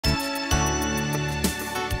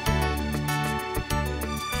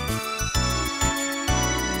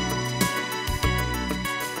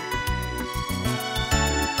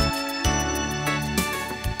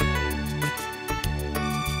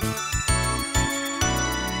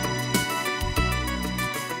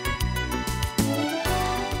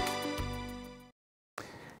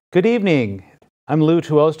Good evening. I'm Lou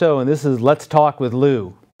Tuosto, and this is Let's Talk with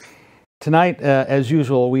Lou. Tonight, as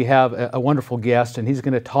usual, we have a wonderful guest, and he's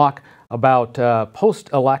going to talk about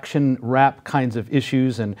post-election wrap kinds of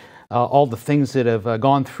issues and all the things that have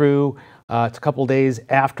gone through. It's a couple days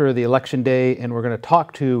after the election day, and we're going to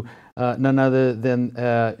talk to none other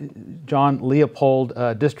than John Leopold,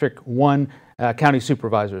 District 1 County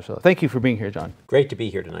Supervisor. So thank you for being here, John. Great to be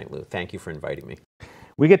here tonight, Lou. Thank you for inviting me.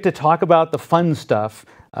 We get to talk about the fun stuff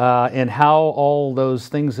and how all those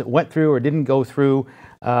things that went through or didn't go through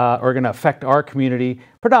are going to affect our community,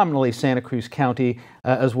 predominantly Santa Cruz County,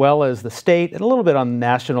 as well as the state, and a little bit on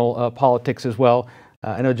national politics as well.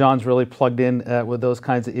 I know John's really plugged in with those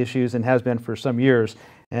kinds of issues and has been for some years,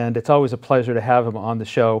 and it's always a pleasure to have him on the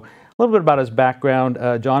show. A little bit about his background.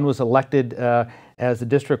 John was elected as the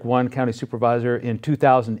District 1 County Supervisor in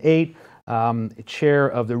 2008, chair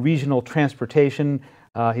of the Regional Transportation.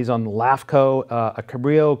 He's on LAFCO, a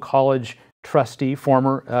Cabrillo College trustee,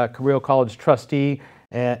 former Cabrillo College trustee,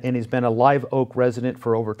 and he's been a Live Oak resident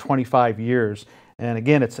for over 25 years. And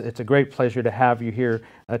again, it's a great pleasure to have you here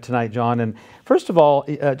tonight, John. And first of all,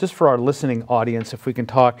 just for our listening audience, if we can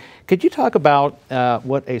talk, could you talk about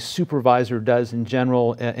what a supervisor does in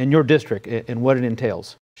general in your district and what it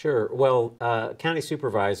entails? Sure. Well, county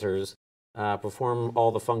supervisors perform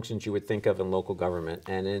all the functions you would think of in local government.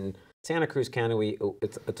 And in Santa Cruz County,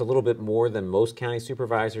 it's a little bit more than most county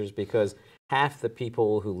supervisors because half the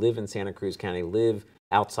people who live in Santa Cruz County live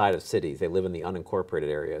outside of cities. They live in the unincorporated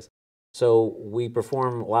areas. So we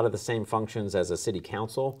perform a lot of the same functions as a city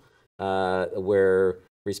council. We're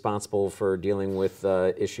responsible for dealing with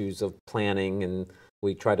issues of planning, and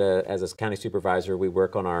we try to, as a county supervisor, we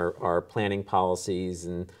work on our planning policies,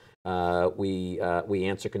 and we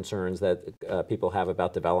answer concerns that people have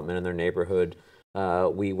about development in their neighborhood.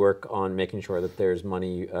 We work on making sure that there's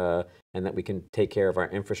money and that we can take care of our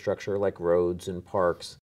infrastructure like roads and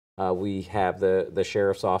parks. We have the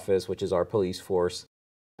sheriff's office, which is our police force.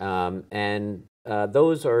 And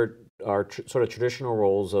those are sort of traditional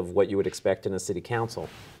roles of what you would expect in a city council.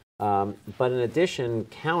 But in addition,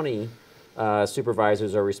 county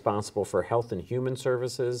supervisors are responsible for health and human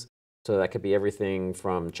services. So that could be everything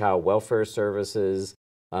from child welfare services,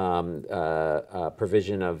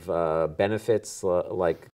 provision of benefits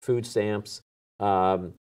like food stamps,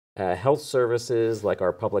 health services like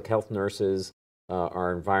our public health nurses,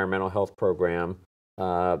 our environmental health program,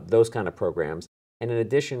 those kind of programs. And in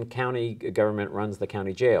addition, county government runs the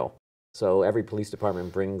county jail. So every police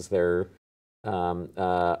department brings their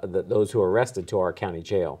those who are arrested to our county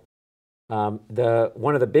jail.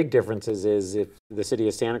 One of the big differences is if the city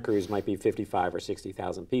of Santa Cruz might be 55 or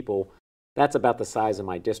 60,000 people, that's about the size of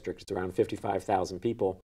my district. It's around 55,000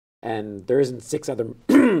 people, and there isn't six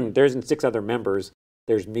other members.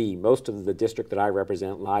 There's me. Most of the district that I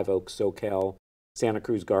represent, Live Oak, Soquel, Santa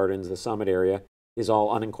Cruz Gardens, the Summit area, is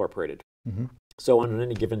all unincorporated. Mm-hmm. So on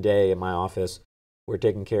any given day in my office, we're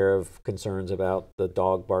taking care of concerns about the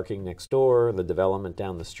dog barking next door, the development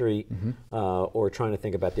down the street, mm-hmm. Or trying to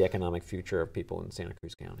think about the economic future of people in Santa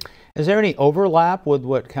Cruz County. Is there any overlap with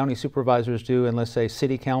what county supervisors do in, let's say,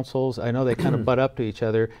 city councils? I know they kind of butt up to each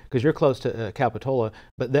other because you're close to Capitola,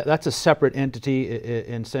 but that's a separate entity.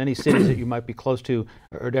 And so any cities that you might be close to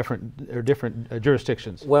are different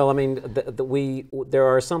jurisdictions. Well, I mean, there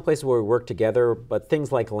are some places where we work together, but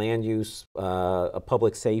things like land use,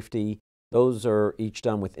 public safety, those are each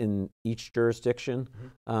done within each jurisdiction,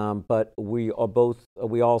 mm-hmm. But we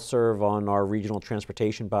all serve on our regional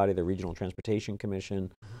transportation body, the Regional Transportation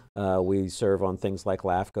Commission. Mm-hmm. We serve on things like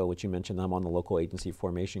LAFCO, which you mentioned. I'm on the Local Agency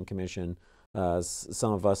Formation Commission.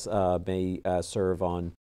 Some of us may serve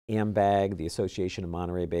on AMBAG, the Association of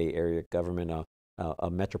Monterey Bay Area Government, a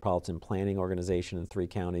metropolitan planning organization in 3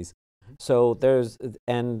 counties. Mm-hmm. So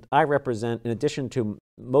and I represent, in addition to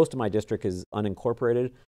most of my district is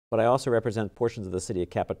unincorporated, but I also represent portions of the city of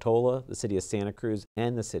Capitola, the city of Santa Cruz,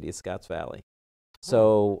 and the city of Scotts Valley.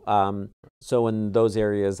 So, so in those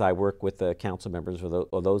areas, I work with the council members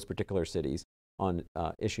of those particular cities on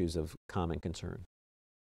issues of common concern.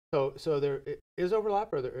 So there is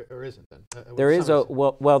overlap, or isn't then?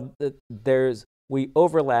 There is we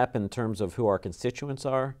overlap in terms of who our constituents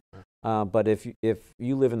are. But if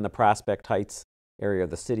you live in the Prospect Heights area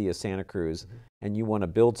of the city of Santa Cruz, mm-hmm. and you want to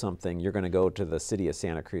build something, you're going to go to the city of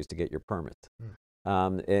Santa Cruz to get your permit.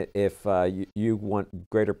 Mm-hmm. If you want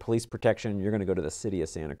greater police protection, you're going to go to the city of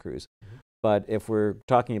Santa Cruz. Mm-hmm. But if we're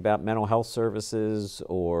talking about mental health services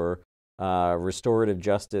or restorative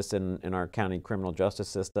justice in our county criminal justice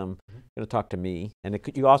system, mm-hmm. you're going to talk to me. And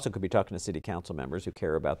you also could be talking to city council members who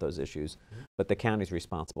care about those issues, mm-hmm. but the county's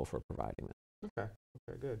responsible for providing them. Okay,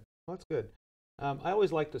 good. Well, that's good. I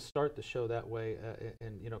always like to start the show that way,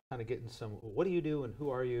 and kind of getting some. What do you do, and who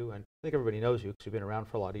are you? And I think everybody knows you because you've been around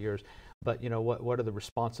for a lot of years. But what are the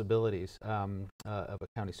responsibilities of a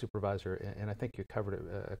county supervisor? And I think you covered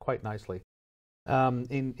it quite nicely.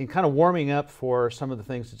 In kind of warming up for some of the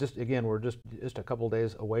things, we're just a couple of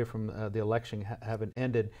days away from the election having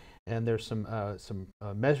ended, and there's some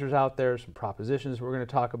measures out there, some propositions we're going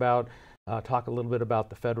to talk about. Talk a little bit about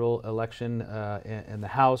the federal election and the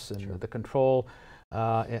House and Sure. the control,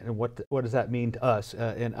 and what does that mean to us?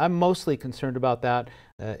 And I'm mostly concerned about that.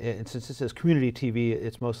 And since this is community TV,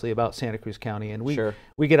 it's mostly about Santa Cruz County, and Sure.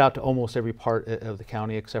 we get out to almost every part of the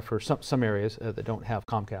county except for some areas that don't have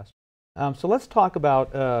Comcast. So let's talk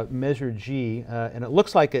about Measure G, and it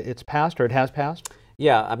looks like it's passed, or it has passed.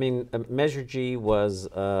 Yeah, I mean, Measure G was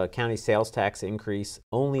a county sales tax increase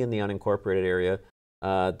only in the unincorporated area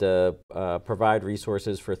to provide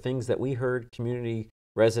resources for things that we heard community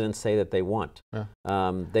residents say that they want.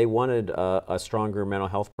 Yeah. They wanted a stronger mental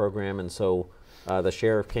health program, and so the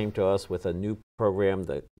sheriff came to us with a new program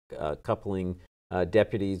that coupling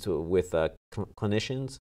deputies with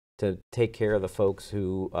clinicians to take care of the folks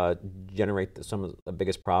who generate some of the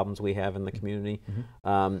biggest problems we have in the community.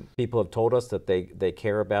 Mm-hmm. People have told us that they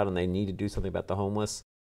care about and they need to do something about the homeless.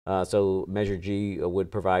 So Measure G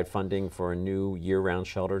would provide funding for new year-round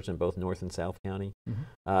shelters in both North and South County.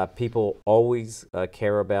 Mm-hmm. People always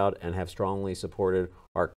care about and have strongly supported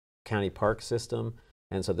our county park system.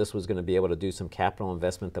 And so this was going to be able to do some capital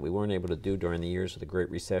investment that we weren't able to do during the years of the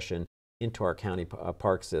Great Recession into our county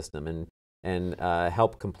park system, and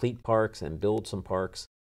help complete parks and build some parks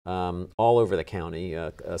all over the county,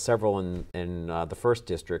 several in the first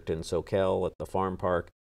district in Soquel at the Farm Park,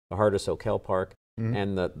 the heart of Soquel Park, mm-hmm.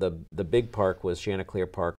 and the big park was Chanticleer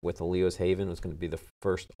Park with the Leo's Haven. It was going to be the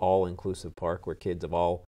first all-inclusive park where kids of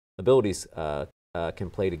all abilities can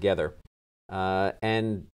play together.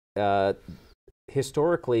 And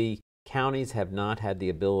historically, counties have not had the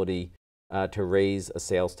ability to raise a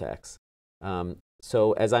sales tax.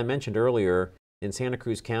 So as I mentioned earlier, in Santa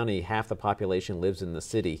Cruz County, half the population lives in the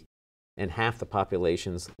city and half the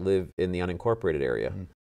populations live in the unincorporated area. Mm.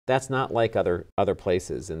 That's not like other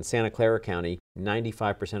places. In Santa Clara County,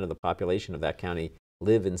 95% of the population of that county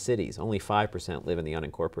live in cities. Only 5% live in the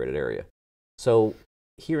unincorporated area. So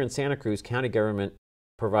here in Santa Cruz, county government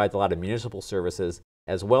provides a lot of municipal services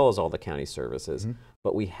as well as all the county services, mm-hmm.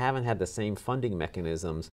 but we haven't had the same funding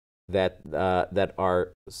mechanisms that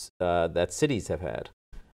cities have had.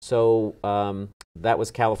 So that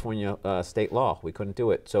was California state law. We couldn't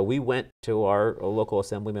do it. So we went to our local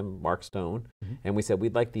assemblyman, Mark Stone, mm-hmm. and we said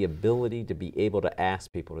we'd like the ability to be able to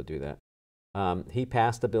ask people to do that. He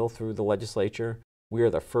passed a bill through the legislature. We are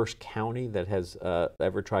the first county that has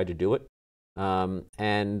ever tried to do it.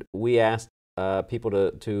 And we asked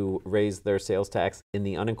people to raise their sales tax in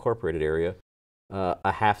the unincorporated area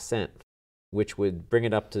a half-cent, which would bring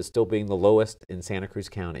it up to still being the lowest in Santa Cruz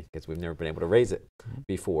County, because we've never been able to raise it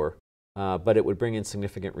before. But it would bring in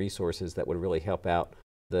significant resources that would really help out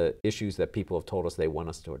the issues that people have told us they want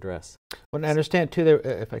us to address. Well, I understand too, there,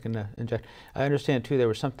 if I can inject, I understand too there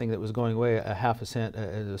was something that was going away, a half a cent,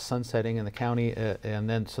 sunsetting in the county, and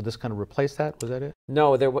then so this kind of replaced that, was that it?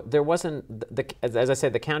 No, there wasn't, as I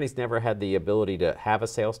said, the county's never had the ability to have a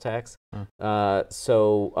sales tax.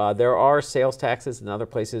 So there are sales taxes in other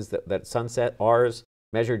places that sunset. Ours,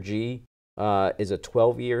 Measure G, is a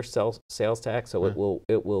 12-year sales tax, so it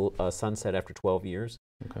will sunset after 12 years.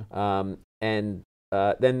 Okay. And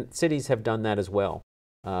then cities have done that as well,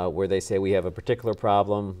 where they say we have a particular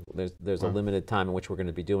problem, there's a limited time in which we're going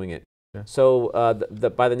to be doing it. Yeah. So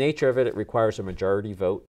by the nature of it, it requires a majority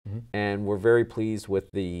vote, mm-hmm. and we're very pleased with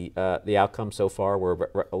the outcome so far. We're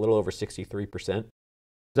a little over 63%. Is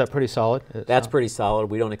that pretty solid? That's pretty solid.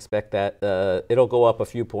 We don't expect that. It'll go up a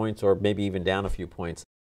few points or maybe even down a few points,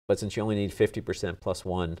 but since you only need 50% plus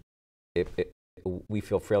one, we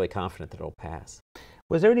feel fairly confident that it'll pass.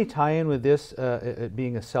 Was there any tie-in with this it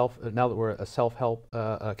being now that we're a self-help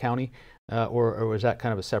county, or was that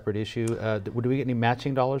kind of a separate issue? Do we get any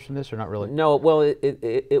matching dollars from this, or not really? No. Well,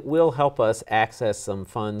 it will help us access some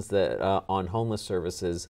funds that on homeless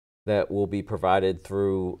services that will be provided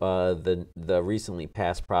through the recently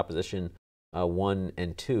passed Proposition 1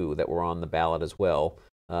 and 2 that were on the ballot as well.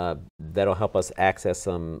 That'll help us access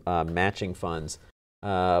some matching funds.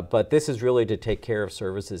 But this is really to take care of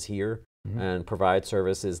services here. Mm-hmm. and provide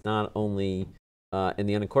services not only in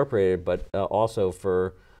the unincorporated, but also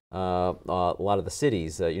for a lot of the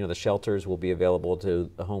cities. The shelters will be available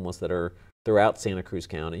to the homeless that are throughout Santa Cruz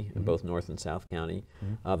County, mm-hmm. in both North and South County.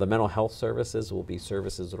 Mm-hmm. The mental health services will be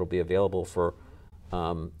services that will be available for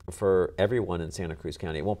for everyone in Santa Cruz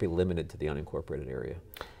County. It won't be limited to the unincorporated area.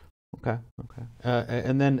 Okay, okay.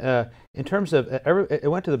 And then in terms of, it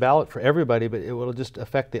went to the ballot for everybody, but it will just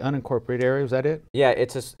affect the unincorporated area, is that it? Yeah,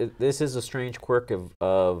 this is a strange quirk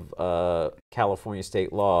of California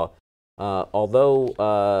state law.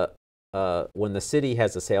 Although when the city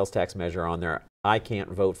has a sales tax measure on there, I can't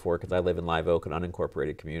vote for it because I live in Live Oak, an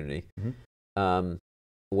unincorporated community. Mm-hmm.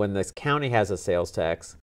 When this county has a sales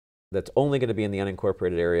tax that's only going to be in the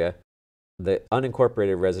unincorporated area, the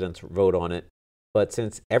unincorporated residents vote on it. But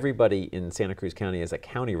since everybody in Santa Cruz County is a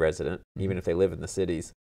county resident, even if they live in the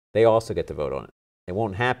cities, they also get to vote on it. It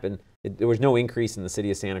won't happen. There was no increase in the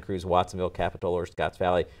city of Santa Cruz, Watsonville, Capitola, or Scotts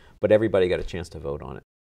Valley, but everybody got a chance to vote on it.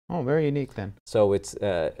 Oh, very unique then. So it's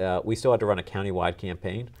we still had to run a countywide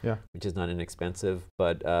campaign, which is not inexpensive,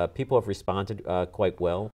 but people have responded quite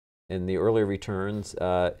well. In the earlier returns,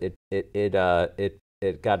 it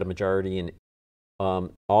got a majority in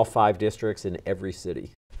all 5 districts in every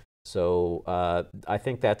city. So I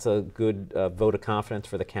think that's a good vote of confidence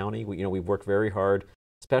for the county. We've worked very hard,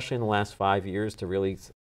 especially in the last 5 years, to really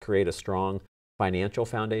create a strong financial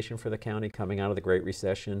foundation for the county coming out of the Great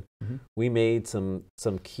Recession. Mm-hmm. We made some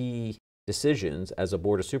key decisions as a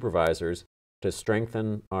Board of Supervisors to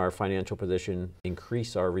strengthen our financial position,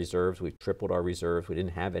 increase our reserves. We've tripled our reserves. We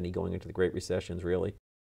didn't have any going into the Great Recessions, really.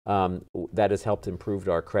 That has helped improve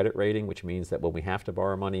our credit rating, which means that when we have to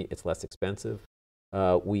borrow money, it's less expensive.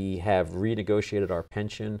 We have renegotiated our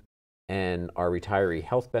pension and our retiree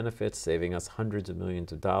health benefits, saving us hundreds of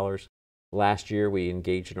millions of dollars. Last year, we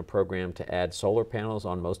engaged in a program to add solar panels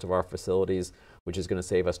on most of our facilities, which is going to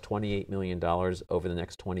save us $28 million over the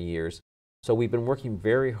next 20 years. So we've been working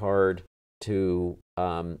very hard to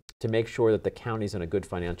make sure that the county's in a good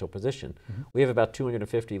financial position. Mm-hmm. We have about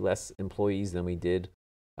 250 less employees than we did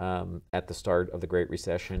at the start of the Great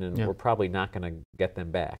Recession, and we're probably not going to get them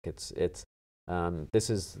back. This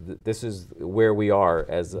is where we are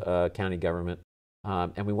as a county government,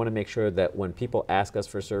 and we want to make sure that when people ask us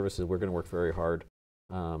for services, we're going to work very hard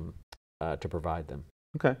to provide them.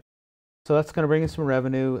 Okay, so that's going to bring in some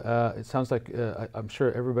revenue. It sounds like I'm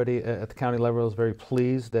sure everybody at the county level is very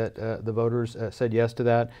pleased that the voters said yes to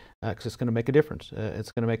that, because it's going to make a difference.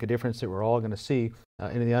 It's going to make a difference that we're all going to see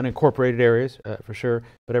in the unincorporated areas for sure,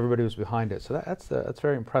 but everybody was behind it. So that's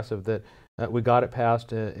very impressive that we got it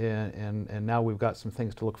passed, and now we've got some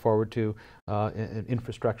things to look forward to in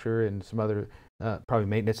infrastructure and some other probably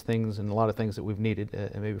maintenance things and a lot of things that we've needed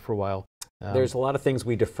maybe for a while. There's a lot of things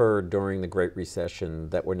we deferred during the Great Recession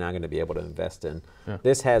that we're now going to be able to invest in. Yeah.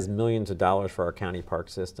 This has millions of dollars for our county park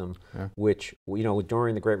system, which,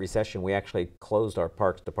 during the Great Recession, we actually closed our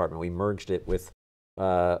parks department. We merged it with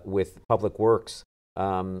Public Works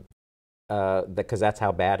because that's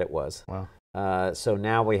how bad it was. Wow. So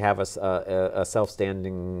now we have a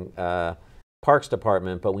self-standing parks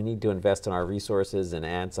department, but we need to invest in our resources and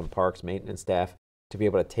add some parks maintenance staff to be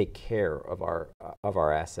able to take care of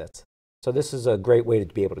our assets. So this is a great way to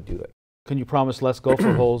be able to do it. Can you promise less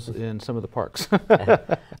gopher holes in some of the parks?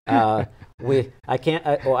 I can't.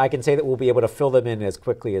 I can say that we'll be able to fill them in as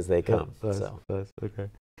quickly as they come. That's okay.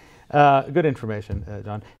 Good information,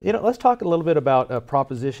 John. Let's talk a little bit about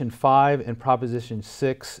Proposition 5 and Proposition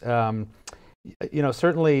 6.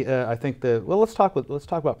 Certainly, I think let's talk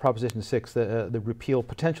about Proposition 6, the repeal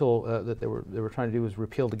potential that they were trying to do was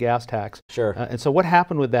repeal the gas tax. Sure. And so, what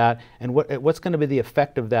happened with that, and what's going to be the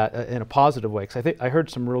effect of that in a positive way? Because I think I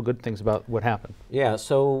heard some real good things about what happened. Yeah.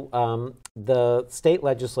 So the state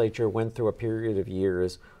legislature went through a period of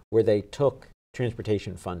years where they took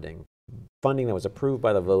transportation funding that was approved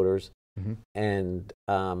by the voters, mm-hmm.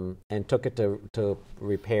 and took it to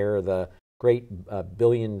repair the great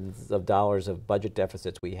billions of dollars of budget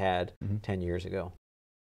deficits we had mm-hmm. 10 years ago.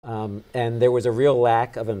 And there was a real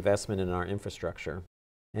lack of investment in our infrastructure.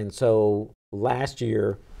 And so last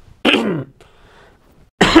year,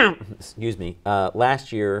 excuse me,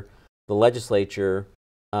 last year the legislature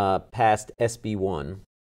passed SB 1,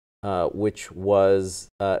 which was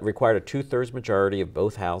required a 2/3 majority of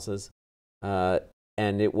both houses.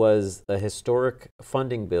 And it was a historic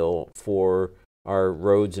funding bill for our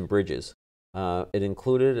roads and bridges. It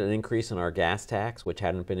included an increase in our gas tax, which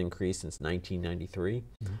hadn't been increased since 1993.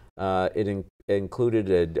 Mm-hmm. It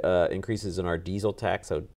included increases in our diesel tax,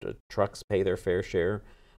 so trucks pay their fair share.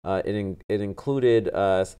 It included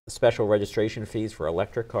special registration fees for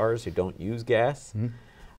electric cars who don't use gas.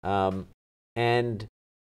 Mm-hmm. And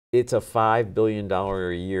it's a $5 billion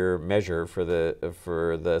a year measure for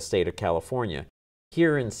the state of California.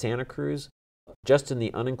 Here in Santa Cruz, just in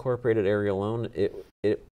the unincorporated area alone,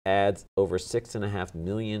 it adds over $6.5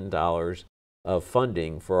 million of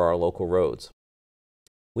funding for our local roads.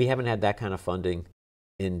 We haven't had that kind of funding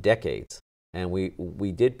in decades. And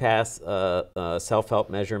we did pass a self-help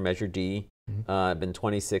measure, Measure D, in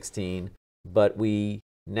 2016, but we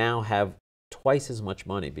now have twice as much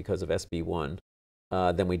money because of SB1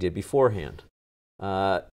 than we did beforehand.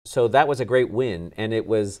 So that was a great win, and it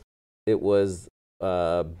was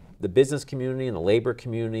the business community and the labor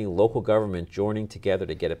community, local government joining together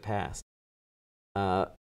to get it passed.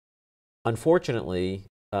 Unfortunately,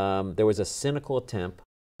 there was a cynical attempt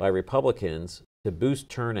by Republicans to boost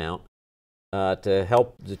turnout,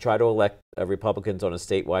 to try to elect Republicans on a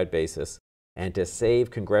statewide basis, and to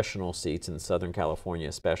save congressional seats in Southern California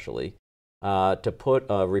especially, to put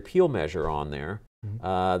a repeal measure on there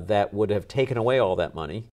that would have taken away all that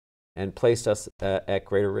money and placed us at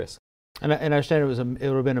greater risk. And I understand it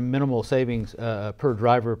would have been a minimal savings per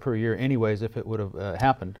driver per year anyways if it would have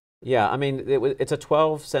happened. Yeah, I mean, it's a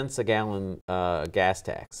 12 cents a gallon gas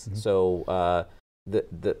tax. So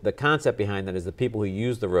the concept behind that is the people who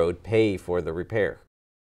use the road pay for the repair.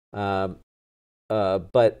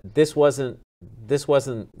 But this wasn't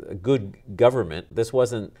good government. This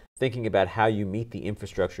wasn't thinking about how you meet the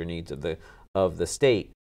infrastructure needs of the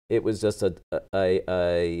state. It was just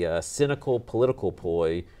a cynical political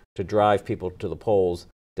ploy to drive people to the polls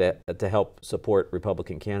to help support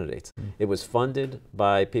Republican candidates. It was funded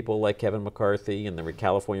by people like Kevin McCarthy and the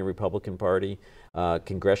California Republican Party,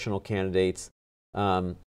 congressional candidates.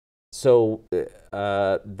 So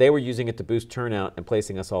they were using it to boost turnout and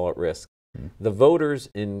placing us all at risk. The voters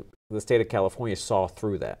in the state of California saw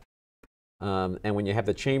through that. And when you have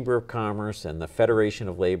the Chamber of Commerce and the Federation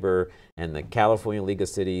of Labor and the California League of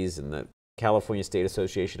Cities and the California State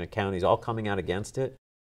Association of Counties all coming out against it,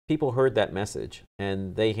 people heard that message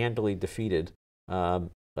and they handily defeated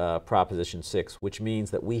Proposition 6, which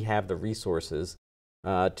means that we have the resources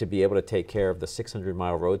to be able to take care of the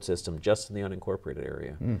 600-mile road system just in the unincorporated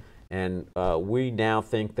area. And we now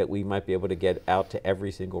think that we might be able to get out to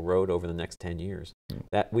every single road over the next 10 years.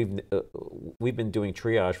 That we've been doing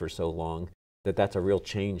triage for so long that that's a real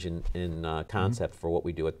change in concept for what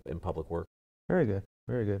we do in public work. Very good,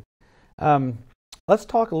 very good. Let's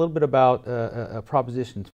talk a little bit about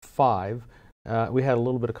Proposition 5. We had a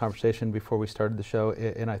little bit of conversation before we started the show,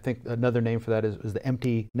 and I think another name for that is the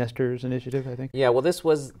Empty Nesters Initiative, I think. Yeah, well, this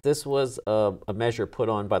was a measure put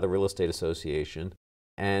on by the Real Estate Association,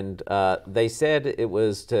 and they said it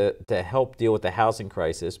was to help deal with the housing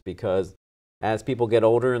crisis because as people get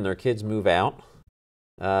older and their kids move out,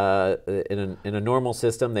 in a normal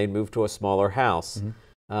system, they'd move to a smaller house.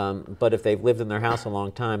 But if they've lived in their house a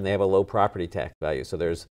long time, they have a low property tax value. So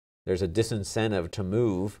there's a disincentive to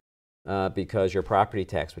move because your property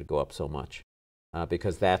tax would go up so much,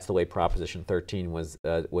 because that's the way Proposition 13 was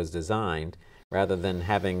designed, rather than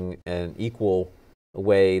having an equal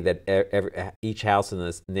way that each house in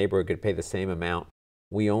this neighborhood could pay the same amount.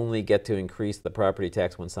 We only get to increase the property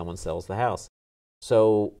tax when someone sells the house.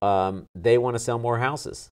 So they want to sell more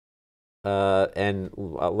houses. And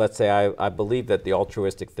let's say I believe that the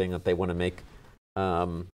altruistic thing that they want to make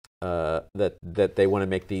that they want to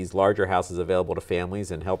make these larger houses available to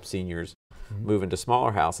families and help seniors move into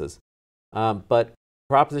smaller houses. But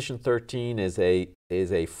Proposition 13 was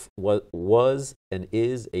and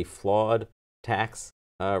is a flawed tax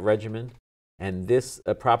regimen, and this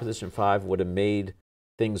Proposition 5 would have made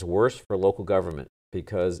things worse for local government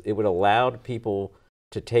because it would allow people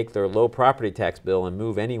to take their low property tax bill and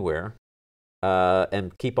move anywhere.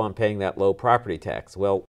 And keep on paying that low property tax.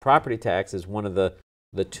 Well, property tax is one of the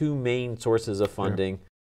two main sources of funding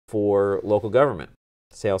for local government.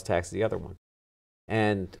 Sales tax is the other one.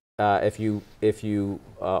 And if you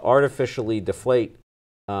artificially deflate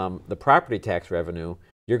the property tax revenue,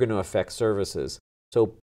 you're going to affect services.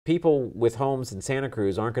 So people with homes in Santa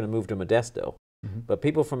Cruz aren't going to move to Modesto, but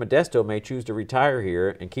people from Modesto may choose to retire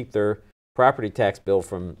here and keep their property tax bill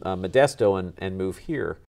from Modesto and move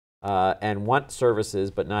here. And want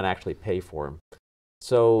services but not actually pay for them.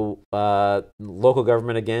 So local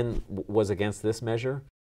government, again, was against this measure.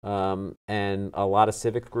 And a lot of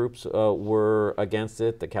civic groups were against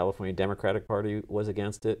it. The California Democratic Party was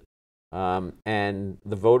against it. And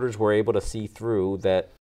the voters were able to see through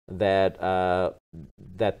that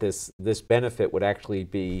this benefit would actually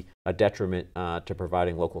be a detriment to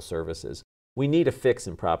providing local services. We need a fix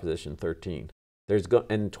in Proposition 13.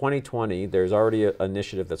 In 2020, there's already an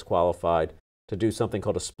initiative that's qualified to do something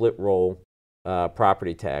called a split roll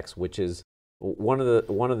property tax, which is one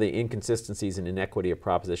of the inconsistencies and inequity of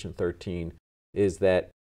Proposition 13 is that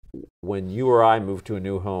when you or I move to a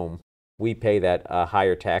new home, we pay that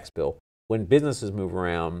higher tax bill. When businesses move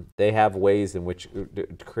around, they have ways in which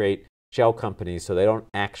to create shell companies so they don't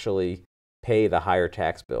actually pay the higher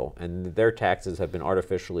tax bill, and their taxes have been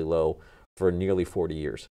artificially low for nearly 40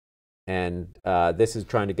 years. And this is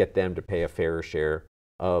trying to get them to pay a fairer share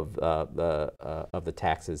of the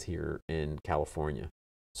taxes here in California.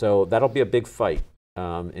 So that'll be a big fight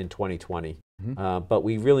in 2020. But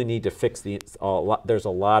we really need to fix there's a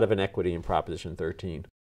lot of inequity in Proposition 13.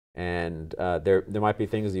 And there might be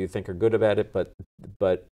things that you think are good about it, but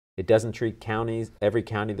it doesn't treat every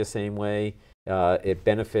county the same way. It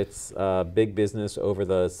benefits big business over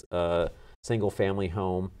the single family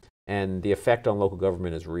home, and the effect on local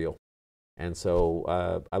government is real. And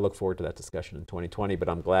so I look forward to that discussion in 2020, but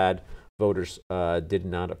I'm glad voters did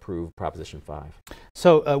not approve Proposition 5.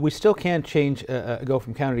 So we still can change, go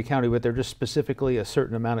from county to county, but there are just specifically a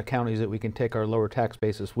certain amount of counties that we can take our lower tax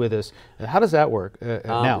basis with us. How does that work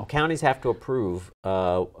now? Counties have to approve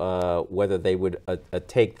whether they would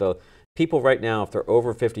take the people right now, if they're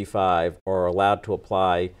over 55, are allowed to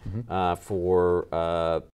apply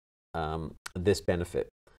for this benefit.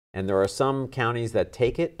 And there are some counties that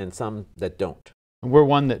take it and some that don't. We're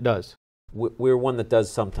one that does. We're one that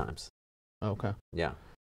does sometimes. Okay. Yeah.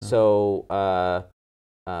 So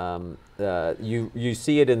you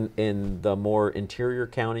see it in the more interior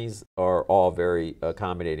counties are all very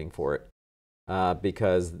accommodating for it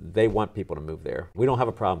because they want people to move there. We don't have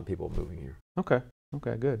a problem with people moving here. Okay.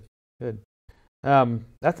 Okay. Good. Good.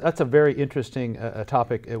 That's a very interesting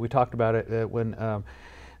topic. We talked about it when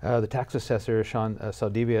the tax assessor, Sean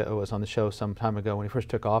Saldivia, was on the show some time ago when he first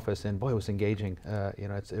took office, and boy, it was engaging. You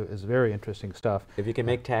know, it was very interesting stuff. If you can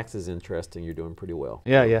make taxes interesting, you're doing pretty well.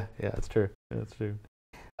 Yeah, that's true. That's true.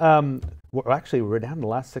 Actually, we're down to the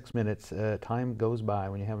last 6 minutes. Time goes by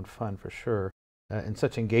when you're having fun, for sure, and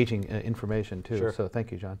such engaging information, too. Sure. So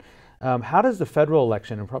thank you, John. How does the federal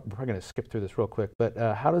election, and we're probably going to skip through this real quick, but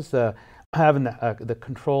how does having the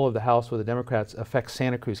control of the House with the Democrats affect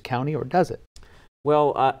Santa Cruz County, or does it?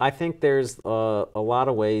 Well, I think there's a lot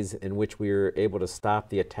of ways in which we are able to stop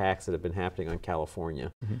the attacks that have been happening on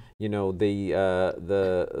California. You know, the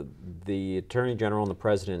Attorney General and the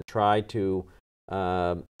President tried to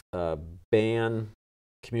ban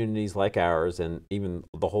communities like ours and even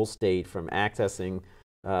the whole state from accessing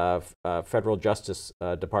federal Justice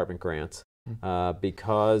Department grants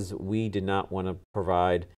because we did not want to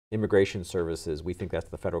provide immigration services. We think that's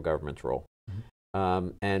the federal government's role.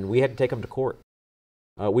 And we had to take them to court.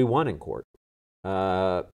 We won in court,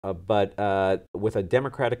 but with a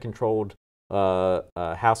Democratic-controlled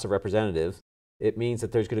House of Representatives, it means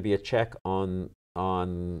that there's going to be a check on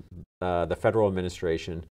the federal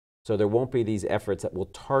administration, so there won't be these efforts that will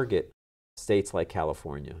target states like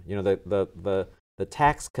California. You know, the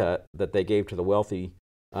tax cut that they gave to the wealthy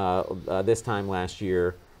this time last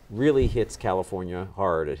year really hits California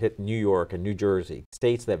hard. It hit New York and New Jersey,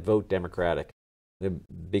 states that vote Democratic.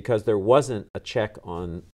 Because there wasn't a check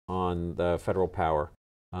on the federal power,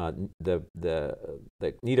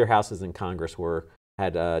 neither houses in Congress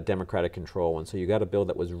had Democratic control, and so you got a bill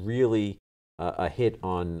that was really a hit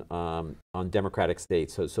on Democratic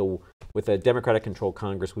states. So with a Democratic controlled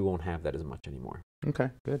Congress, we won't have that as much anymore.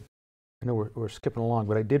 Okay, good. I know we're skipping along,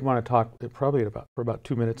 but I did want to talk probably for about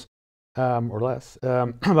 2 minutes or less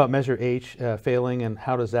about Measure H failing, and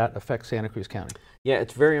how does that affect Santa Cruz County? Yeah,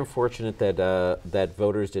 it's very unfortunate that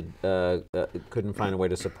voters couldn't find a way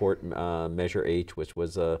to support Measure H, which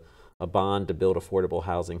was a bond to build affordable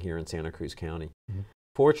housing here in Santa Cruz County.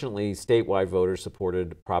 Fortunately, statewide voters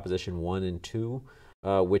supported Proposition 1 and 2,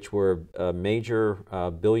 which were major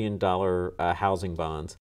billion-dollar housing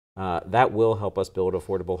bonds. That will help us build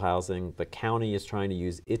affordable housing. The county is trying to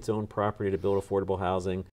use its own property to build affordable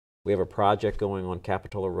housing. We have a project going on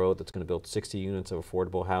Capitola Road that's going to build 60 units of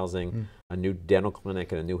affordable housing, a new dental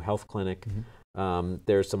clinic and a new health clinic.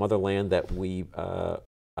 There's some other land that we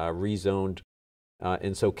rezoned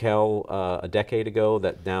in SoCal a decade ago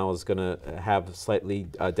that now is going to have slightly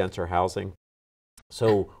denser housing.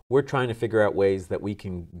 So we're trying to figure out ways that we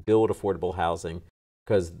can build affordable housing,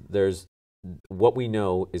 because what we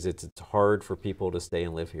know is it's hard for people to stay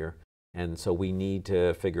and live here. And so we need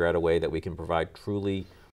to figure out a way that we can provide truly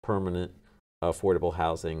permanent affordable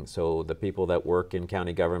housing, so the people that work in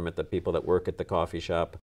county government, the people that work at the coffee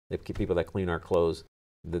shop, the people that clean our clothes,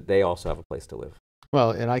 that they also have a place to live.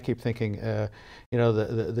 Well, and I keep thinking, you know,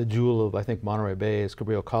 the jewel of, I think, Monterey Bay is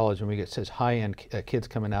Cabrillo College, and we get such high-end kids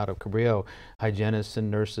coming out of Cabrillo, hygienists and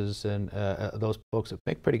nurses, and those folks that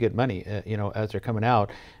make pretty good money, you know, as they're coming out,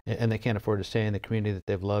 and they can't afford to stay in the community that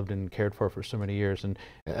they've loved and cared for so many years, and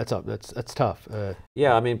that's tough.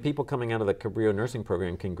 Yeah, I mean, people coming out of the Cabrillo nursing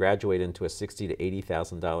program can graduate into a $60,000 to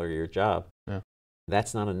 $80,000 a year job. Yeah.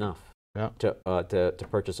 That's not enough. Yeah. to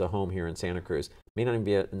purchase a home here in Santa Cruz. May not even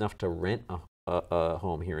be enough to rent a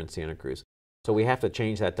home here in Santa Cruz. So we have to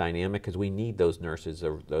change that dynamic because we need those nurses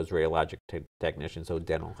or those radiologic technicians, so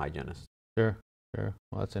dental hygienists. Sure, sure.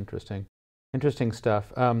 Well, that's interesting. Interesting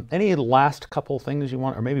stuff. Any last couple things you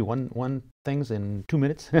want, or maybe one things in 2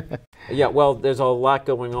 minutes? Yeah, well, there's a lot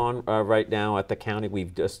going on right now at the county.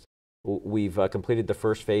 We've completed the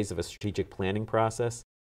first phase of a strategic planning process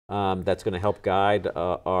that's going to help guide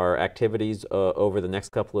our activities over the next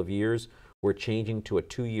couple of years. We're changing to a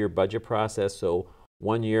 2-year budget process, so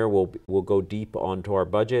 1 year we'll go deep onto our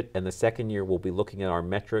budget, and the second year we'll be looking at our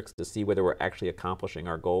metrics to see whether we're actually accomplishing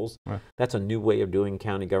our goals. Right. That's a new way of doing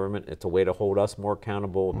county government. It's a way to hold us more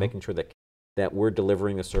accountable, making sure that we're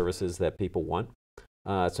delivering the services that people want.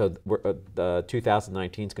 So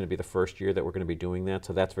 2019 is going to be the first year that we're going to be doing that,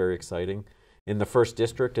 so that's very exciting. In the 1st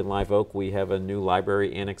District in Live Oak, we have a new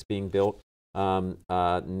library annex being built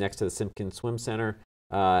next to the Simpkins Swim Center.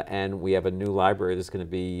 And we have a new library that's going to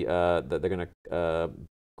be that they're going to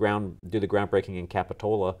do the groundbreaking in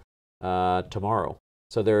Capitola tomorrow.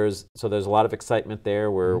 So there's a lot of excitement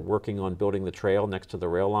there. We're working on building the trail next to the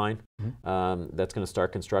rail line. That's going to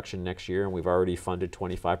start construction next year, and we've already funded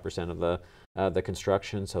 25% of the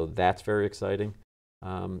construction. So that's very exciting.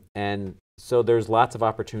 And so there's lots of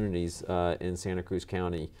opportunities in Santa Cruz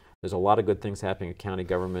County. There's a lot of good things happening in county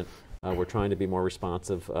government. We're trying to be more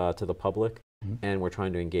responsive to the public. And we're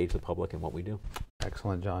trying to engage the public in what we do.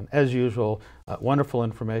 Excellent, John. As usual, wonderful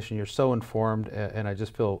information. You're so informed, and I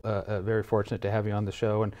just feel very fortunate to have you on the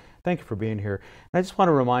show, and thank you for being here. And I just want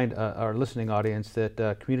to remind our listening audience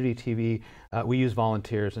that Community TV, we use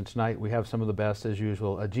volunteers, and tonight we have some of the best as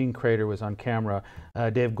usual. Gene Crater was on camera,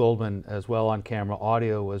 Dave Goldman as well on camera,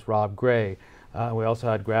 audio was Rob Gray. We also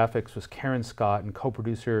had graphics was Karen Scott, and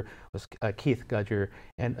co-producer was Keith Gudger.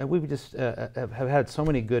 And we just have had so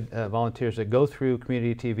many good volunteers that go through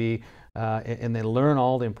Community TV and they learn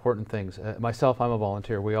all the important things. Myself, I'm a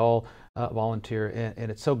volunteer. We all volunteer, and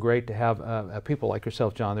it's so great to have people like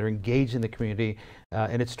yourself, John. They're engaged in the community,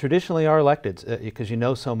 and it's traditionally our electeds because you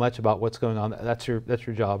know so much about what's going on. That's your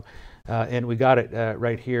job, and we got it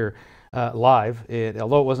right here. Live,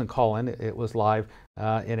 although it wasn't call-in, it was live,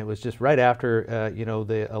 and it was just right after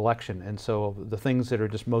the election, and so the things that are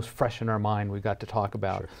just most fresh in our mind we got to talk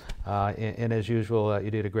about. Sure. And as usual,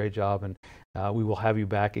 you did a great job, and we will have you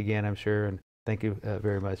back again, I'm sure. And thank you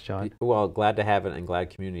very much, John. Well, glad to have it, and glad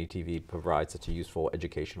Community TV provides such a useful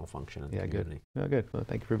educational function in the community. Good. Well, good. Well,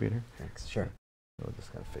 thank you for being here. Thanks. Sure. We'll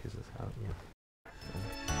just kind of phase this out. Yeah.